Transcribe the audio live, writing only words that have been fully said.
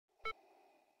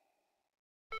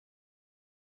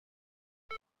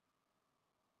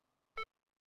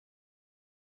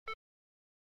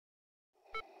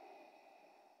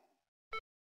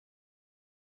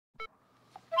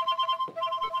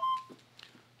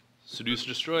Seduce and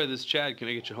Destroy. This is Chad. Can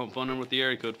I get your home phone number with the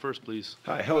area code first, please?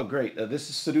 Hi, hello, great.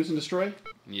 This is Seduce and Destroy?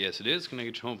 Yes, it is. Can I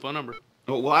get your home phone number?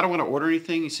 Well, I don't want to order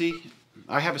anything, you see.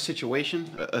 I have a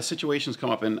situation. A situation's come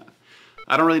up, and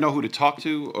I don't really know who to talk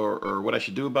to or what I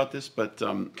should do about this, but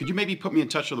could you maybe put me in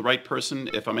touch with the right person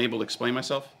if I'm able to explain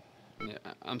myself? Yeah,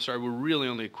 I'm sorry. We're really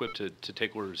only equipped to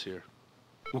take orders here.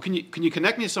 Well, can you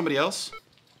connect me to somebody else?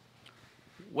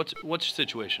 What's your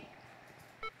situation?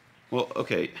 Well,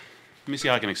 okay. Let me see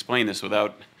how I can explain this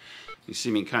without you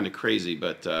seeming kind of crazy,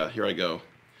 but here I go.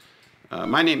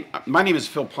 My name is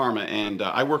Phil Parma, and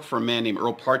I work for a man named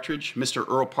Earl Partridge, Mr.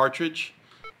 Earl Partridge.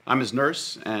 I'm his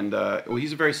nurse, and well,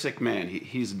 he's a very sick man.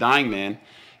 He's a dying man.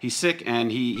 He's sick,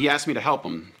 and he asked me to help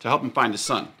him find his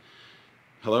son.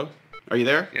 Hello? Are you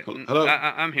there? Yeah, hello?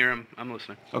 I'm here. I'm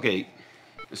listening. Okay.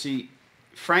 See,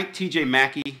 Frank T.J.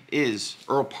 Mackey is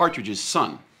Earl Partridge's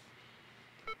son.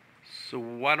 So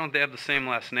why don't they have the same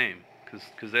last name?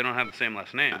 Because they don't have the same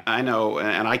last name. I know,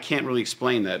 and I can't really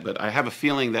explain that, but I have a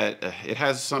feeling that it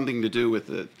has something to do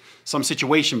with some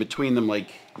situation between them,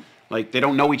 like they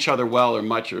don't know each other well or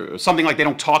much, or something like they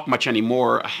don't talk much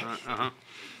anymore.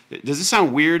 Does this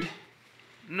sound weird?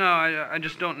 No, I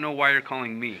just don't know why you're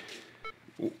calling me.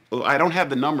 Well, I don't have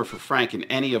the number for Frank in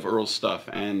any of Earl's stuff,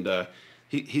 and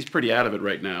he's pretty out of it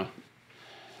right now.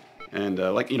 And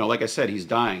like I said, he's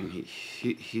dying.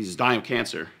 He's dying of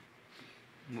cancer.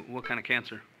 What kind of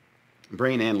cancer?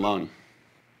 Brain and lung.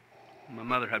 My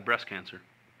mother had breast cancer.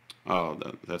 Oh,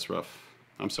 that's rough.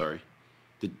 I'm sorry.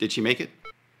 Did she make it?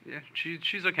 Yeah,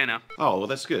 she's okay now. Oh, well,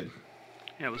 that's good.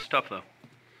 Yeah, it was tough though.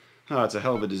 Oh, it's a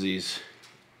hell of a disease.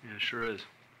 Yeah, it sure is.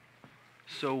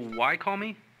 So why call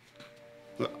me?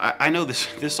 Look, I know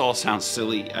this all sounds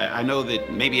silly. I know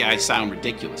that maybe I sound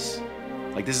ridiculous.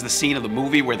 Like this is the scene of the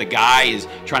movie where the guy is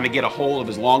trying to get a hold of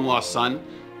his long-lost son.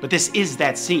 But this is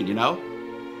that scene, you know?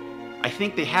 I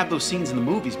think they have those scenes in the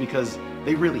movies because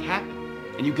they really happen.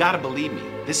 And you gotta believe me,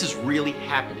 this is really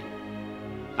happening.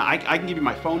 Now, I can give you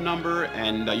my phone number,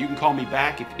 and you can call me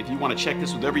back if you want to check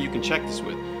this with whoever you can check this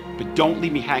with. But don't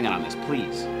leave me hanging on this,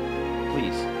 please.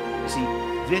 Please. You see,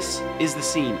 this is the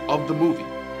scene of the movie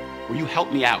where you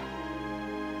help me out.